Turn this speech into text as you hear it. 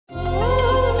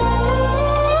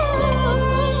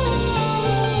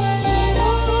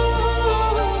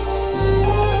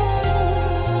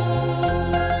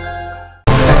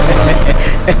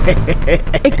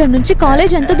ఇక్కడ నుంచి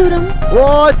కాలేజ్ ఎంత దూరం? ఓ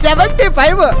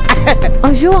 75.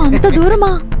 అయ్యో అంత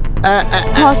దూరమా?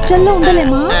 హాస్టల్లో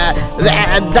ఉండలేమా?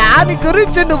 దాని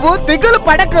గురించి నువ్వు దిగులు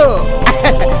పడకు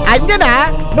అంజనా.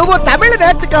 నువ్వు తమిళ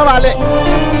నేర్చుకోవాలి.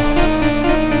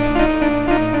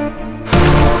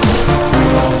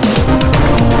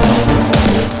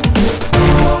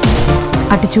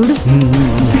 అటు చూడు.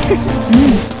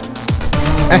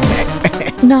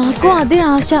 నాకు అదే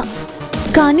ఆశ,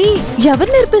 కానీ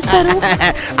ఎవరు నేర్పిస్తారు?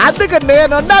 అందుకు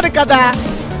నేనున్నాను కదా,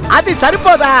 అది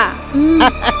సరిపోదా?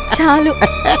 చాలు.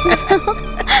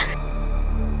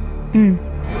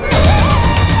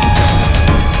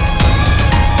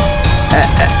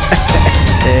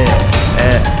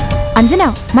 అంజనా,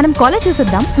 మనం కాలేజ్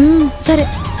చూసొద్దాం. సరే,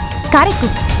 కారెక్కు.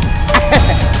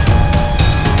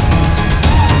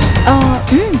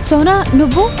 సోనా,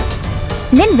 నువ్వు?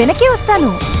 నేను వెనకే వస్తాను.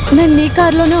 నేను నీ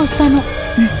కార్లోనే వస్తాను.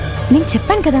 నేను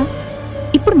చెప్పాను కదా,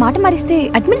 ఇప్పుడు మాట మారిస్తే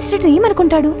అడ్మినిస్ట్రేటర్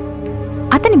ఏమనుకుంటాడు?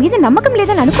 అతని మీద నమ్మకం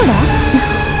లేదని అనుకోడా?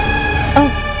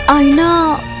 అయినా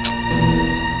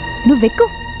నువ్వెక్కు,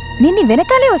 నేను నీ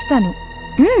వెనకాలే వస్తాను.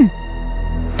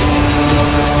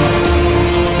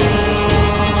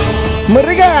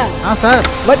 మురుగా సార్,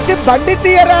 వచ్చి బండి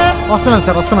తీయరా.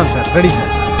 వస్తున్నాను సార్, రెడీ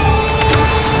సార్.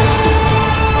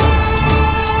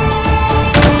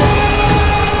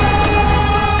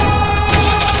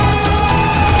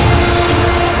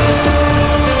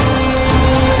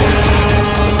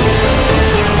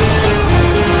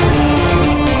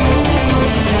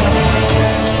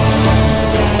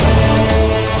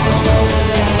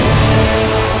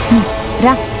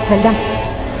 రా, వెళ్దాం.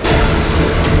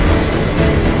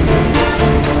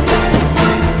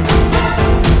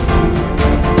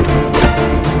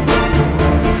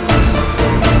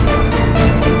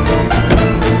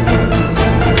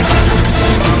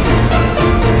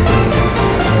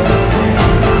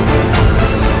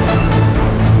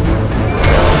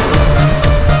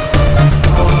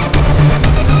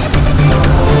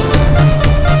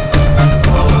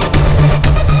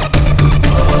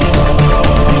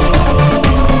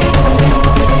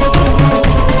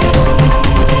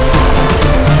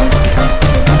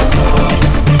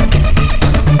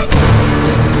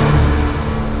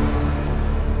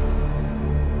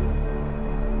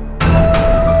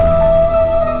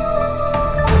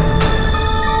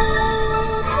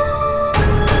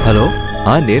 హలో,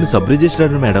 నేను సబ్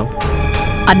రిజిస్ట్రార్ మేడం.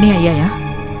 అన్నీ అయ్యాయా?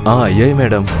 అయ్యాయి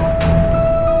మేడం.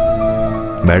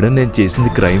 మేడం, నేను చేసింది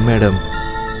క్రైమ్ మేడం.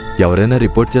 ఎవరైనా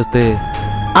రిపోర్ట్ చేస్తే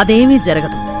అదేమీ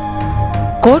జరగదు.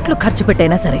 కోట్లు ఖర్చు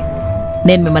పెట్టైనా సరే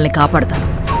నేను మిమ్మల్ని కాపాడతాను.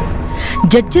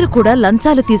 జడ్జిలు కూడా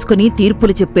లంచాలు తీసుకుని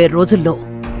తీర్పులు చెప్పే రోజుల్లో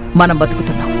మనం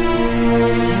బతుకుతున్నాం.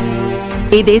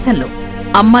 ఈ దేశంలో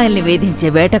అమ్మాయిల్ని వేధించే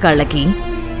వేటగాళ్లకి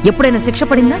ఎప్పుడైనా శిక్ష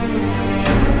పడిందా?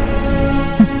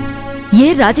 ఏ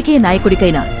రాజకీయ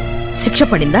నాయకుడికైనా శిక్ష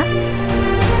పడిందా?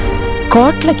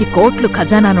 కోట్లకి కోట్లు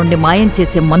ఖజానా నుండి మాయం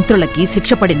చేసే మంత్రులకి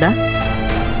శిక్ష పడిందా?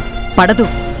 పడదు.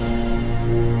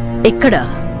 ఇక్కడ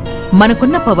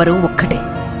మనకున్న పవరు ఒక్కటే,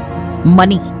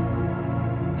 మనీ.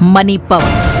 Money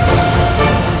power.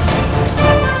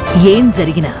 ఏం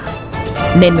జరిగినా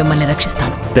నేను మిమ్మల్ని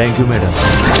రక్షిస్తాను. Thank you madam.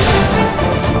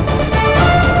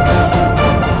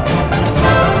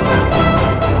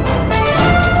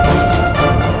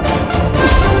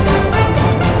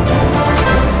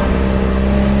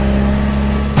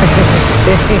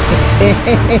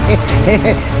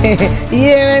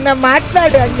 ఏమైనా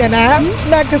మాట్లాడు అంజనా,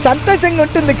 నాకు సంతోషంగా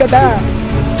ఉంటుంది కదా.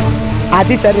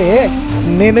 అది సరే,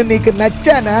 నేను నీకు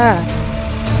నచ్చానా?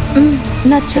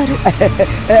 నచ్చారు.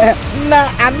 నా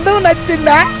అందం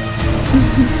నచ్చిందా?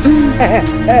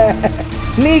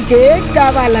 నీకేం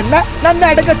కావాలన్నా నన్ను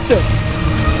అడగచ్చు.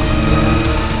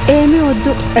 ఏమీ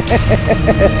వద్దు.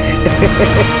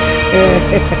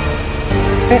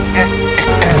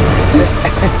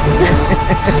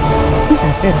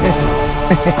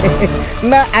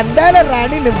 నా అందాల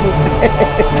రాణి నువ్వు.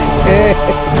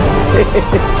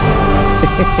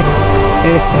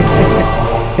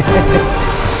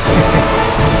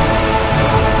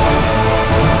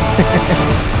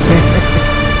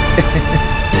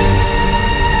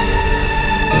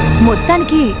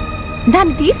 మొత్తానికి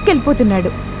దాన్ని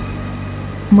తీసుకెళ్ళిపోతున్నాడు.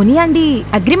 మునియాండి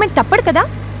అగ్రిమెంట్ తప్పడు కదా.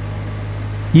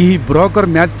 ఈ బ్రోకర్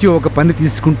మ్యాథ్యూ ఒక పని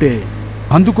తీసుకుంటే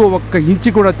అందుకో ఒక్క ఇంచి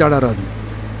కూడా తేడా రాదు.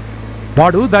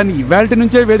 వాడు దాన్ని ఇవాల్టి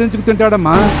నుంచే వేధించుకు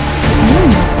తింటాడమ్మా.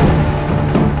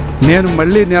 నేను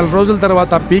మళ్ళీ 4 రోజుల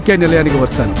తర్వాత పీకే నిలయానికి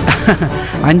వస్తాను.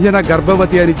 అంజనా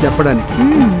గర్భవతి అని చెప్పడానికి.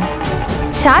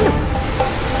 చాలు,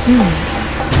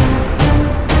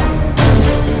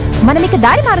 మనం ఇక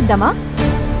దారి మారుద్దామా?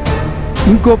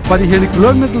 ఇంకో 15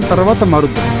 కిలోమీటర్ల తర్వాత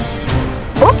మారుద్దాం.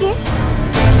 ఓకే.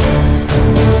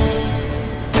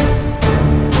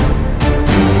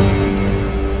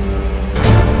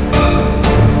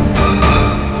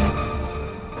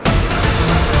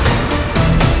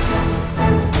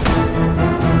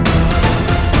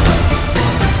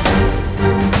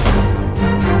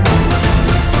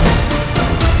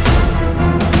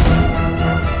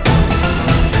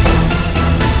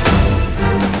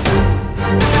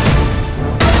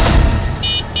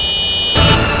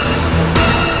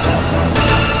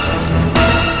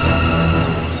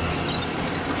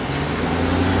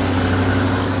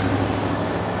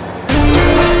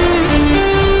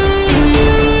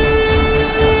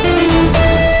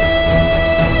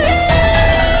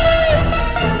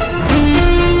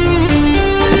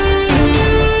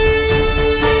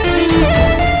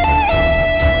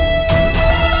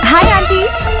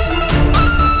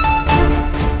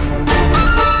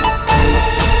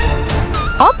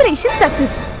 Operation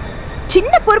success.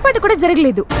 చిన్న పొరపాటు కూడా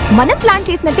జరగలేదు. మనం ప్లాన్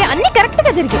చేసినట్టే అన్ని కరెక్ట్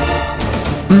గా జరిగాయి.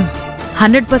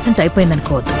 100%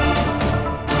 అయిపోయిందనుకోవద్దు.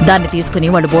 దాన్ని తీసుకుని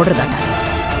వాళ్ళు బోర్డర్ దాటాలి.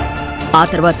 ఆ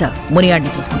తర్వాత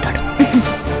మునియాడిని చూసుకుంటాడు.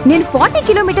 నేను 40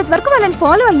 కిలోమీటర్స్ వరకు వాళ్ళని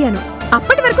ఫాలో అయ్యాను.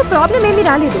 అప్పటి వరకు ప్రాబ్లం ఏమీ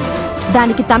రాలేదు.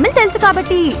 దానికి తమిళ్ తెలుసు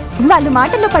కాబట్టి వాళ్ళు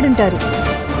మాటల్లో పడుంటారు.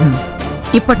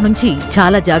 ఇప్పటి నుంచి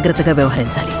చాలా జాగ్రత్తగా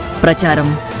వ్యవహరించాలి. ప్రచారం,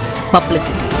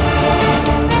 పబ్లిసిటీ.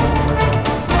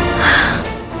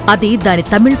 అది దాని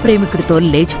తమిళ్ ప్రేమికుడితో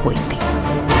లేచిపోయింది.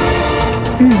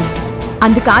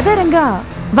 అందుకు ఆధారంగా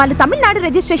వాళ్ళు తమిళనాడు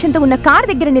రిజిస్ట్రేషన్తో ఉన్న కార్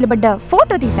దగ్గర నిలబడ్డ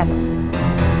ఫోటో తీశాను.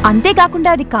 అంతేకాకుండా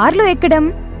అది కారులో ఎక్కడం,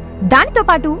 దానితో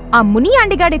పాటు ఆ ముని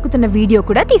ఆండిగాడు ఎక్కుతున్న వీడియో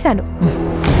కూడా తీశాను.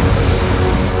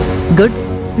 గుడ్.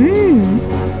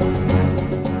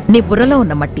 నీ బుర్రలో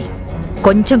ఉన్న మట్టి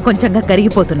కొంచెం కొంచెంగా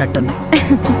కరిగిపోతున్నట్టుంది.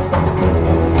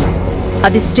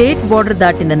 అది స్టేట్ బోర్డర్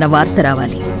దాటినన్న వార్త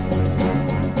రావాలి.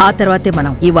 ఆ తర్వాతే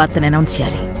మనం ఈ వార్తను అనౌన్స్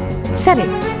చేయాలి. సరే,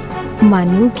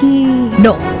 మనుకి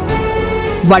నో,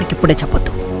 వాడికి ఇప్పుడే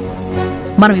చెప్పొద్దు.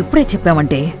 మనం ఇప్పుడే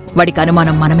చెప్పామంటే వాడికి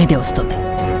అనుమానం మన మీదే వస్తుంది.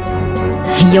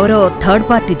 ఎవరో థర్డ్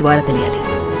పార్టీ ద్వారా తెలియాలి.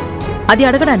 అది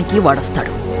అడగడానికి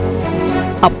వాడొస్తాడు.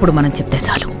 అప్పుడు మనం చెప్తే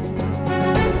చాలు.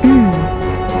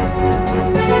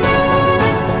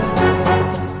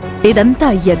 ఇదంతా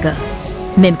అయ్యాక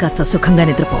నేను కాస్త సుఖంగా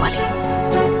నిద్రపోవాలి.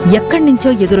 ఎక్కడి నుంచో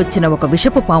ఎదురొచ్చిన ఒక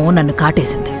విషపు పాము నన్ను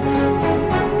కాటేసింది.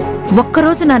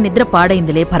 ఒక్కరోజు నా నిద్ర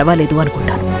పాడైందిలే, పర్వాలేదు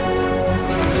అనుకుంటాను.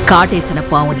 కాటేసిన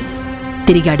పావుని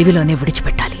తిరిగి అడవిలోనే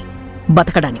విడిచిపెట్టాలి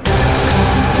బతకడానికి.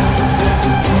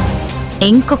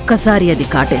 ఇంకొక్కసారి అది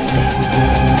కాటేస్తే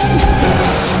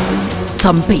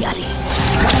చంపేయాలి.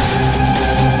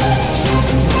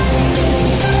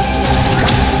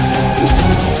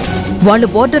 వాళ్ళు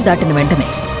బోర్డర్ దాటిన వెంటనే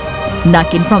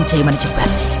నాకు ఇన్ఫార్మ్ చేయమని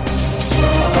చెప్పారు.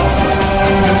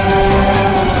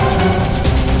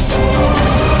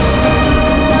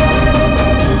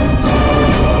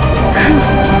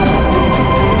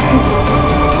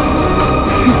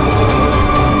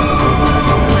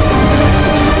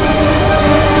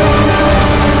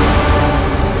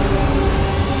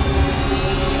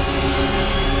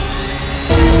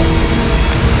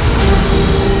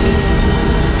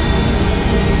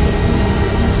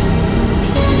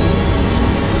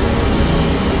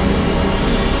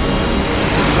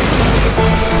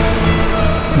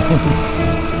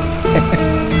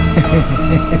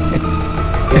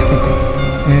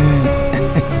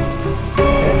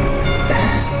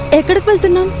 ఎక్కడికి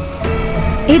వెళ్తున్నాం?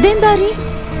 ఇదేం దారి?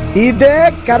 ఇదే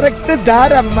కరెక్ట్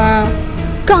దారమ్మా.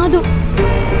 కాదు,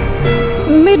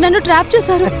 మీరు నన్ను ట్రాప్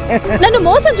చేశారు, నన్ను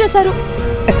మోసం చేశారు.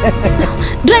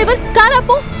 డ్రైవర్, కార్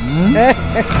ఆపు.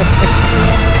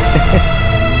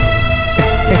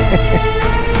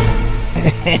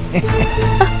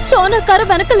 సోనా కారు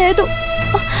వెనక లేదు.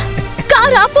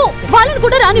 కార్ ఆపు, వాళ్ళని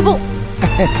కూడా రానివ్వు.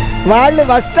 వాళ్ళు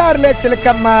వస్తారులే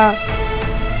చిలకమ్మ.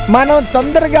 మనం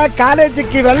తొందరగా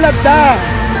కాలేజీకి వెళ్ళొద్దా?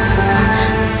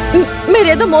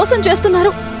 మీరేదో మోసం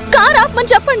చేస్తున్నారు. కార్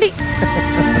ఆపమని చెప్పండి.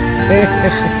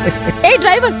 ఏ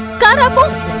డ్రైవర్, కార్ ఆపు,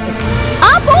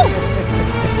 ఆపు.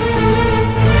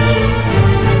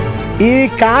 ఈ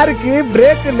కారుకి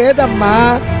బ్రేక్ లేదమ్మా.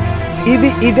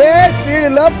 ఇది ఇదే స్పీడ్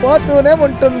లో పోతూనే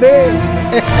ఉంటుంది.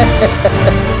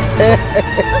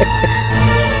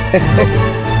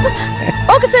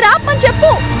 ఒకసారి ఆపమని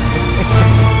చెప్పు.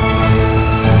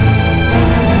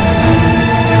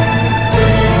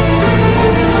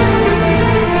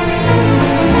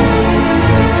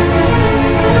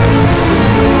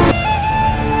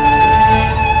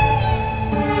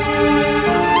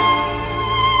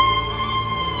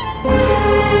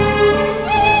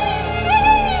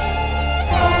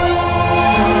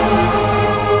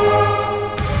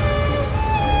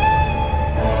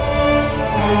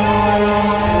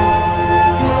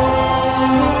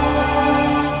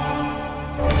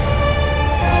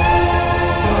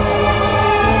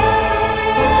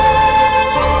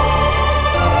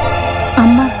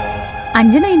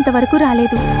 అంజన ఇంతవరకు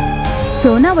రాలేదు.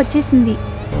 సోనా వచ్చేసింది.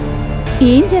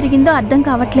 ఏం జరిగిందో అర్థం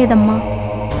కావట్లేదమ్మా.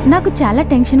 నాకు చాలా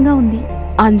టెన్షన్గా ఉంది.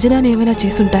 అంజనాని ఏమైనా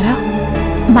చేసుంటారా?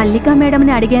 మల్లికా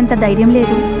మేడంని అడిగేంత ధైర్యం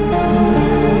లేదు.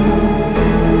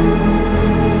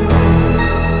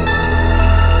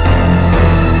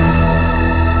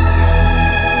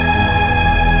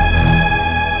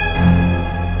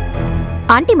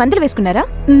 ఆంటీ మందులు వేసుకున్నారా?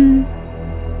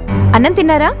 అన్నం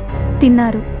తిన్నారా?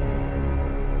 తిన్నారు.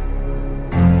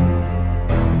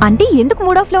 ఆంటీ ఎందుకు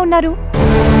మూడ్ ఆఫ్ లో ఉన్నారు?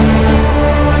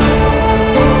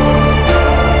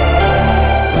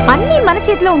 అన్నీ మన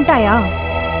చేతిలో ఉంటాయా?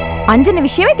 అంజన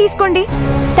విషయమే తీసుకోండి.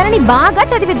 తనని బాగా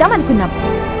చదివిద్దాం అనుకున్నాం.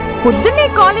 పొద్దున్నే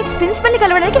కాలేజ్ ప్రిన్సిపల్ని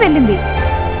కలవడానికి వెళ్ళింది.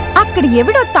 అక్కడ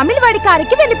ఎవడో తమిళ వాడి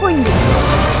కారెక్కి వెళ్ళిపోయింది.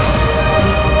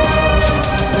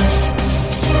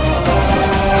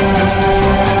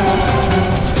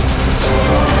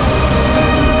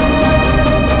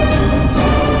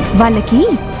 వాళ్ళకి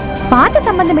పాత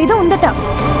సంబంధం ఏదో ఉందట.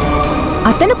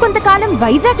 అతను కొంతకాలం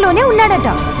వైజాగ్లోనే ఉన్నాడట.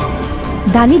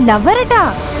 దాని లవ్వరట.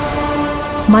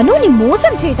 మనుని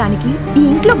మోసం చేయటానికి, ఈ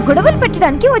ఇంట్లో గొడవలు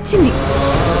పెట్టడానికి వచ్చింది.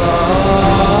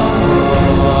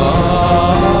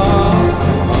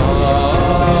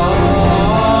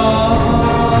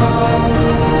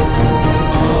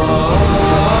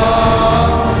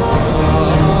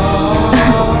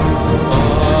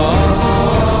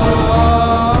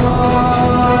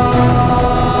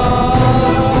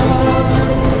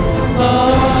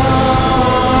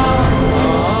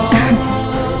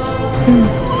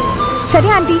 సరే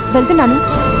ఆంటీ, వెళ్తున్నాను.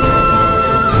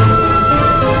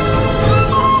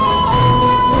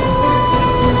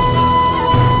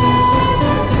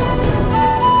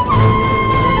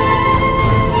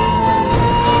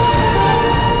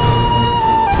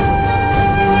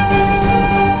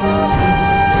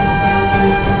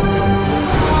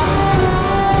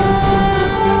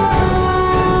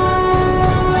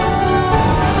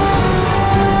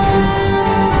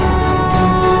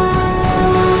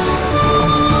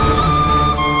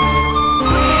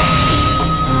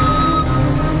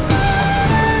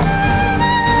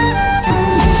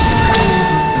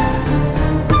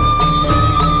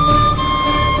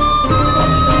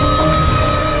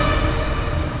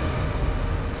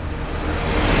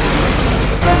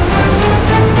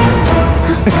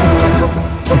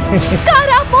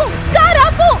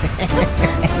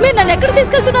 మీరు నన్ను ఎక్కడ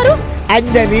తీసుకెళ్తున్నారు?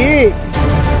 అంజలి,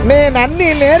 నేనన్నీ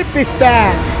నేర్పిస్తా.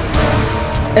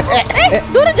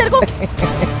 దూరం జరుగు.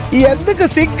 ఎందుకు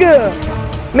సిగ్గు?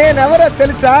 నేనెవరో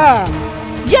తెలుసా?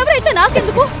 ఎవరైతే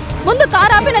నాకెందుకు? ముందు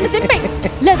కారు ఆపి నన్ను దింపే,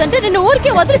 లేదంటే నిన్ను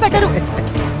ఊరికే వదిలిపెట్టరు.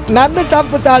 నన్ను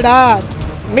చంపుతాడా?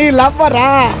 నీ లవ్వరా?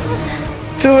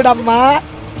 చూడమ్మా,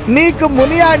 నీకు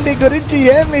మునియాండి గురించి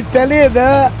ఏమీ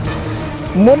తెలియదు.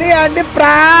 మునియాండి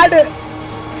ప్రాడ్.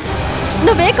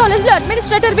 నువ్వే కాలేజీలో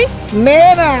అడ్మినిస్ట్రేటర్వి?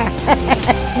 నేనా?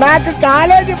 నాకు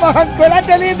కాలేజీ మొహం కూడా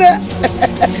తెలీదు.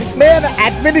 నేను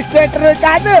అడ్మినిస్ట్రేటర్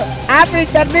కాదు,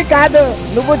 ఆఫీసర్ని కాదు.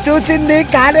 నువ్వు చూసింది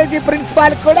కాలేజీ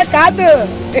ప్రిన్సిపాల్ కూడా కాదు,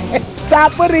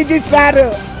 సబ్ రిజిస్ట్రార్.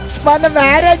 మన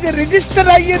మ్యారేజ్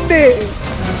రిజిస్టర్ అయ్యింది.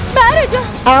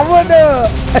 అవును.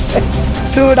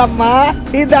 చూడమ్మా,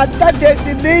 ఇదంతా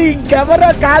చేసింది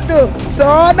ఇంకెవరో కాదు,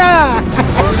 సోనా.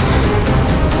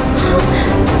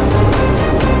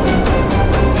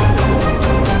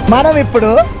 మనం ఇప్పుడు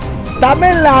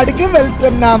తమిళనాడుకి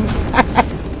వెళ్తున్నాం.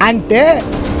 అంటే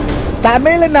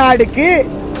తమిళనాడుకి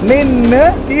నిన్ను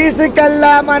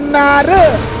తీసుకెళ్ళామన్నారు.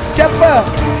 చెప్పు,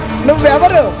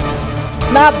 నువ్వెవరు?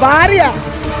 నా భార్య,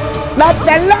 నా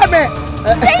పెళ్ళామే.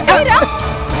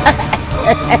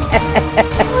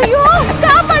 అయ్యో,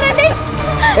 కాపాడండి,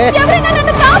 ఎవరైనా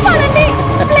నన్ను కాపాడండి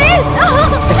ప్లీజ్.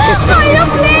 అయ్యో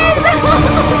ప్లీజ్,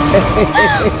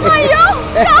 అయ్యో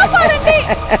కాపాడండి.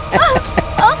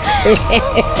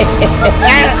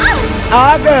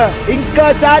 ఆగు,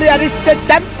 ఇంకోసారి అరిస్తే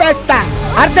చంపేస్తా,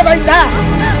 అర్థమైందా?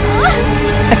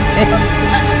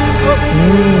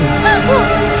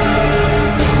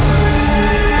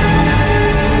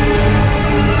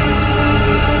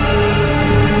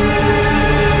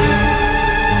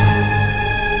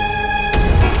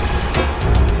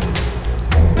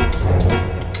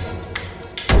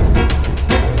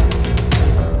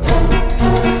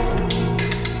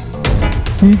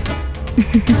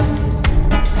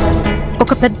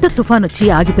 ఒక పెద్ద తుఫాన్ వచ్చి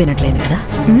ఆగిపోయినట్లయింది కదా.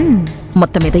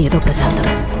 మొత్తం మీద ఏదో ప్రశాంతత.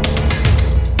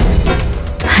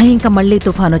 ఇంకా మళ్ళీ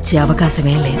తుఫాన్ వచ్చే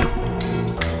అవకాశమే లేదు.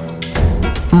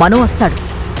 మను వస్తాడు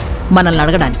మనల్ని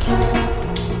అడగడానికి.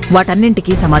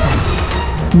 వాటన్నింటికీ సమాధానం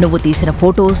నువ్వు తీసిన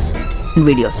ఫొటోస్,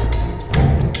 వీడియోస్.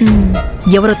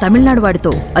 ఎవరో తమిళనాడు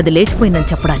వాడితో అది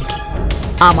లేచిపోయిందని చెప్పడానికి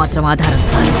ఆ మాత్రం ఆధారం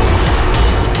చాలు.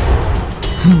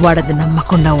 వాడది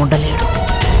నమ్మకుండా ఉండలేడు.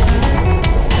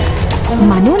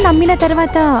 మను నమ్మిన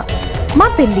తర్వాత మా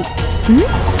పెళ్ళి.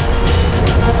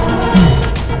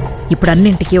 ఇప్పుడు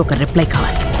అన్నింటికీ ఒక రిప్లై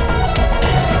కావాలి.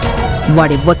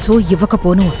 వాడివ్వచ్చు,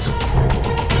 ఇవ్వకపోను వచ్చు.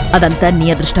 అదంతా నీ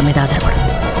అదృష్టం మీద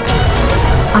ఆధారపడుతుంది.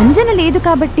 అంజన లేదు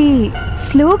కాబట్టి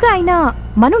స్లోగా అయినా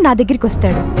మను నా దగ్గరికి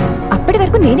వస్తాడు. అప్పటి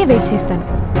వరకు నేనే వెయిట్ చేస్తాను.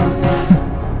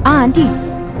 ఆంటీ,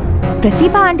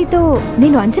 ప్రతిభ ఆంటీతో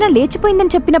నేను అంజన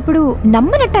లేచిపోయిందని చెప్పినప్పుడు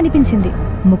నమ్మనట్టు అనిపించింది.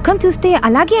 ముఖం చూస్తే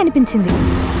అలాగే అనిపించింది.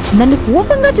 నన్ను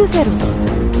కోపంగా చూశారు.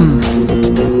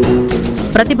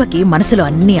 ప్రతిభకి మనసులో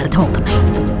అన్నీ అర్థమవుతున్నాయి.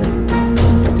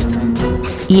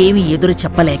 ఏమీ ఎదురు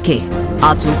చెప్పలేకే ఆ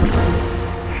చూపులు.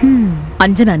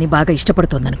 అంజనాని బాగా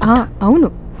ఇష్టపడుతోందను. అవును.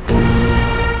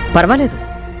 పర్వాలేదు,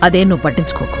 అదే నువ్వు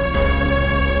పట్టించుకోకు.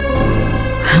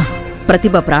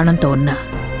 ప్రతిభ ప్రాణంతో ఉన్నా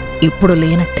ఇప్పుడు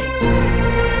లేనట్టే.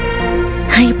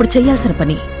 ఇప్పుడు చెయ్యాల్సిన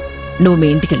పని నువ్వు మీ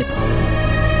ఇంటికెళ్ళిపో.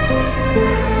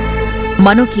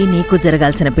 మనుకి నీకు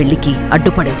జరగాల్సిన పెళ్లికి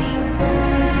అడ్డుపడేది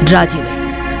రాజీవే.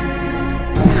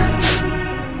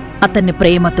 అతన్ని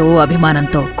ప్రేమతో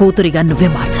అభిమానంతో కూతురిగా నువ్వే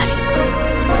మార్చాలి.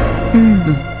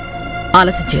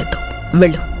 ఆలస్యం చేయొద్దు,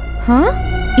 వెళ్ళు.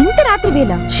 ఇంత రాత్రి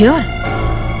వేళ? ష్యూర్.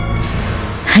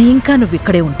 ఇంకా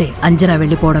నువ్విక్కడే ఉంటే అంజనా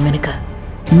వెళ్ళిపోవడం వెనుక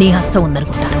నీ హస్తం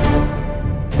ఉందనుకుంటారు.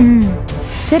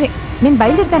 సరే, నేను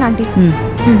బయలుదేరుతాను ఆంటీ.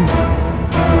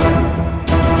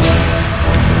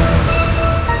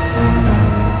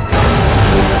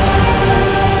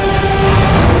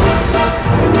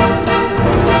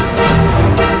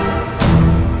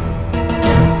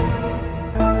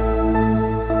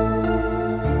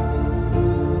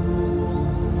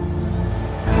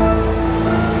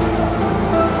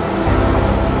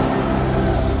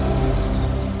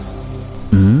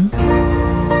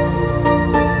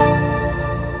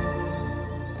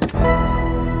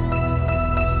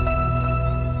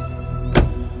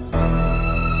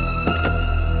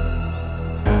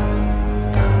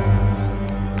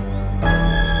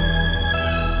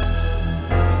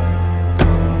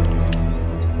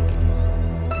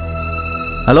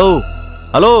 హలో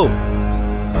హలో,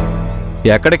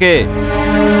 ఎక్కడికే?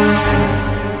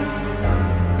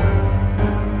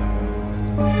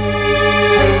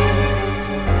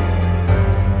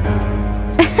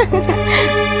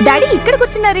 డాడీ ఇక్కడ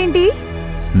కూర్చున్నారేంటి?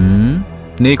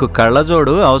 నీకు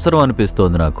కళ్ళజోడు అవసరం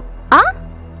అనిపిస్తోంది నాకు.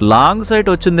 లాంగ్ సైట్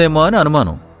వచ్చిందేమో అని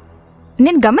అనుమానం.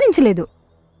 నేను గమనించలేదు.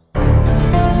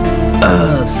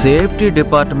 సేఫ్టీ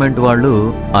డిపార్ట్మెంట్ వాళ్ళు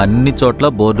అన్ని చోట్ల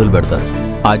బోర్డులు పెడతారు,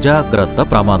 అజాగ్రత్త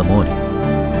ప్రమాదము అని.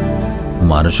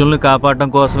 మనుషుల్ని కాపాడటం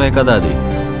కోసమే కదా అది.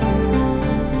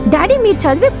 డాడీ, మీరు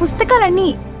చదివే పుస్తకాలన్నీ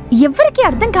ఎవరికి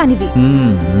అర్థం కానివి.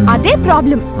 అదే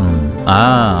ప్రాబ్లం.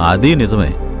 అది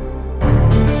నిజమే.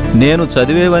 నేను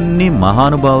చదివేవన్నీ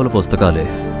మహానుభావుల పుస్తకాలే.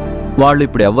 వాళ్ళు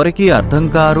ఇప్పుడు ఎవరికీ అర్థం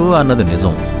కారు అన్నది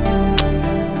నిజం.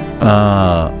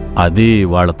 అది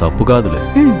వాళ్ళ తప్పు కాదులే.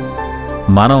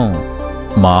 మనం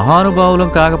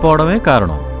మహానుభావులం కాకపోవడమే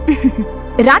కారణం.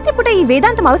 రాత్రిపూట ఈ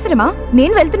వేదాంతం అవసరమా?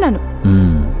 నేను వెళ్తున్నాను.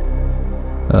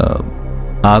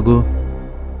 ఆగు,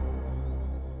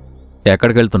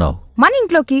 ఎక్కడికి వెళ్తున్నావు? మన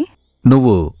ఇంట్లోకి.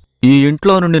 నువ్వు ఈ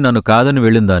ఇంట్లో నుండి నన్ను కాదని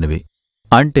వెళ్ళిందానివి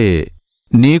అంటే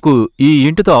నీకు ఈ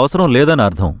ఇంటితో అవసరం లేదని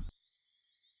అర్థం.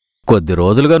 కొద్ది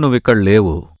రోజులుగా నువ్విక్కడ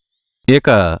లేవు. ఇక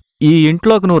ఈ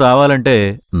ఇంట్లోకి నువ్వు రావాలంటే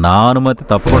నా అనుమతి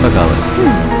తప్పకుండా కావాలి.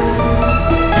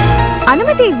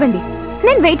 అనుమతి ఇవ్వండి,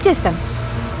 నేను వెయిట్ చేస్తాను.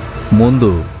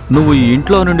 ముందు నువ్వు ఈ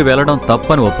ఇంట్లో నుండి వెళ్ళడం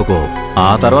తప్పని ఒప్పుకో, ఆ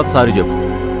తర్వాత సారీ చెప్పు.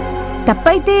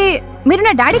 తప్పైతే మీరు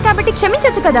నా డాడీ కాబట్టి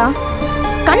క్షమించొచ్చు కదా.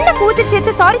 కన్న కూతురి చేత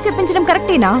సారీ చెప్పించడం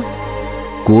కరెక్టేనా?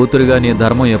 కూతురిగా నీ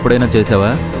ధర్మం ఎప్పుడైనా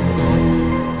చేసావా?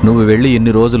 నువ్వు వెళ్ళి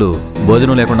ఇన్ని రోజులు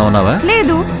భోజనం లేకుండా ఉన్నావా?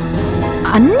 లేదు,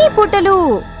 అన్ని పూటలు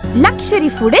లక్షరీ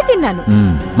ఫుడే తిన్నాను.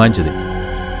 మంచిది.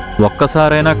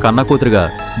 ఒక్కసారైనా కన్న కూతురిగా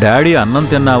డాడీ అన్నం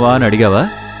తిన్నావా అని అడిగావా?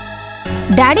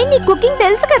 డాడీ, నీ కుకింగ్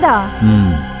తెలుసు కదా.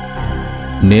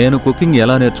 నేను కుకింగ్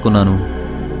ఎలా నేర్చుకున్నాను?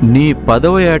 నీ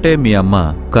 10వ ఏటే మీ అమ్మ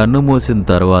కన్ను మూసిన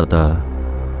తర్వాత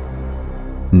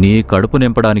నీ కడుపు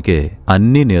నింపడానికే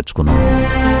అన్నీ నేర్చుకున్నాను.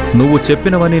 నువ్వు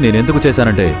చెప్పినవని నేనెందుకు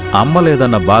చేశానంటే అమ్మ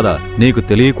లేదన్న బాధ నీకు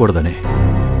తెలియకూడదని.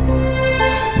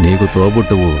 నీకు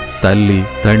తోబుట్టువు, తల్లి,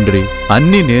 తండ్రి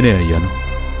అన్నీ నేనే అయ్యాను.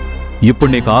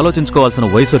 ఇప్పుడు నీకు ఆలోచించుకోవాల్సిన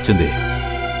వయసు వచ్చింది.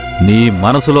 నీ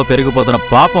మనసులో పెరిగిపోతున్న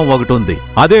పాపం ఒకటి ఉంది,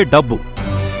 అదే డబ్బు.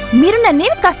 మీరు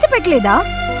నన్నేమి కష్టపెట్టలేదా?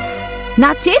 నా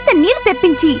చేత నీళ్లు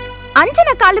తెప్పించి అంజన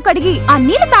కాళ్ళు కడిగి ఆ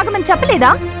నీళ్లు తాగమని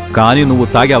చెప్పలేదా? కానీ నువ్వు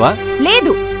తాగావా?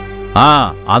 లేదు.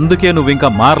 అందుకే నువ్వింకా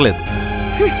మారలేదు.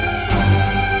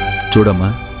 చూడమ్మా,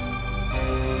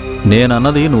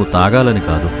 నేనన్నది నువ్వు తాగాలని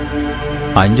కాదు,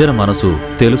 అంజన మనసు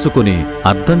తెలుసుకుని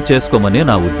అర్థం చేసుకోమనే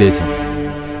నా ఉద్దేశం.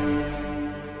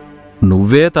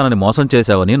 నువ్వే తనని మోసం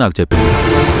చేశావని నాకు చెప్పింది.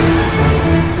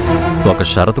 ఒక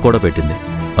షరతు కూడా పెట్టింది,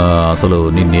 అసలు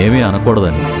నిన్నేమీ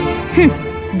అనకూడదని.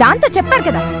 దాంతో చెప్పారు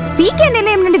కదా, పీకే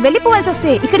నిలయం నుండి వెళ్ళిపోవాల్సి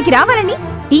వస్తే ఇక్కడికి రావాలని,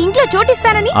 ఈ ఇంట్లో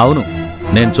చోటిస్తానని. అవును,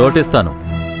 నేను చోటిస్తాను.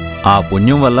 ఆ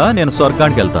పుణ్యం వల్ల నేను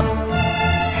స్వర్గానికి వెళ్తాను.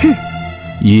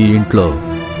 ఈ ఇంట్లో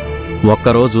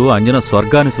ఒక్కరోజు అంజన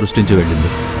స్వర్గాన్ని సృష్టించి వెళ్ళింది.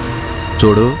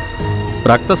 చూడు,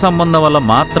 రక్త సంబంధం వల్ల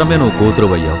మాత్రమే నువ్వు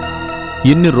కూతురువయ్యావు.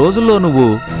 ఇన్ని రోజుల్లో నువ్వు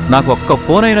నాకు ఒక్క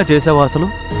ఫోన్ అయినా చేసావా? అసలు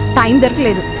టైం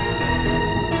దొరకలేదు.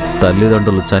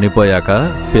 తల్లిదండ్రులు చనిపోయాక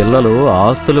పిల్లలు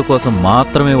ఆస్తుల కోసం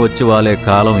మాత్రమే వచ్చి వాలే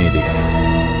కాలం ఇది.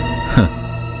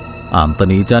 అంత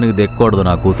నీచానికి దెక్కకూడదు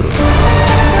నా కూతురు.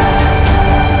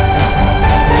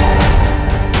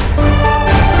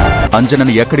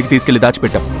 అంజనని ఎక్కడికి తీసుకెళ్లి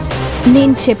దాచిపెట్టావు?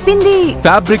 నేను చెప్పింది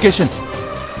ఫ్యాబ్రికేషన్.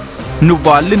 నువ్వు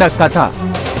అల్లిన కథ.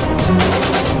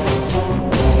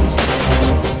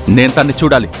 నేను తన్ని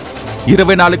చూడాలి.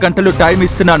 24 గంటలు టైం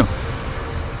ఇస్తున్నాను.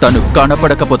 తను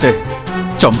కనపడకపోతే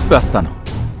చంపేస్తాను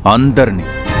అందరినీ.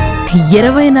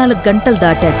 24 గంటలు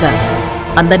దాటాక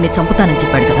అందరినీ చంపుతానని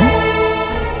చెప్పాడు కదా,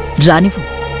 రానివ్వు,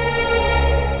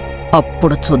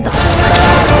 అప్పుడు చూద్దాం.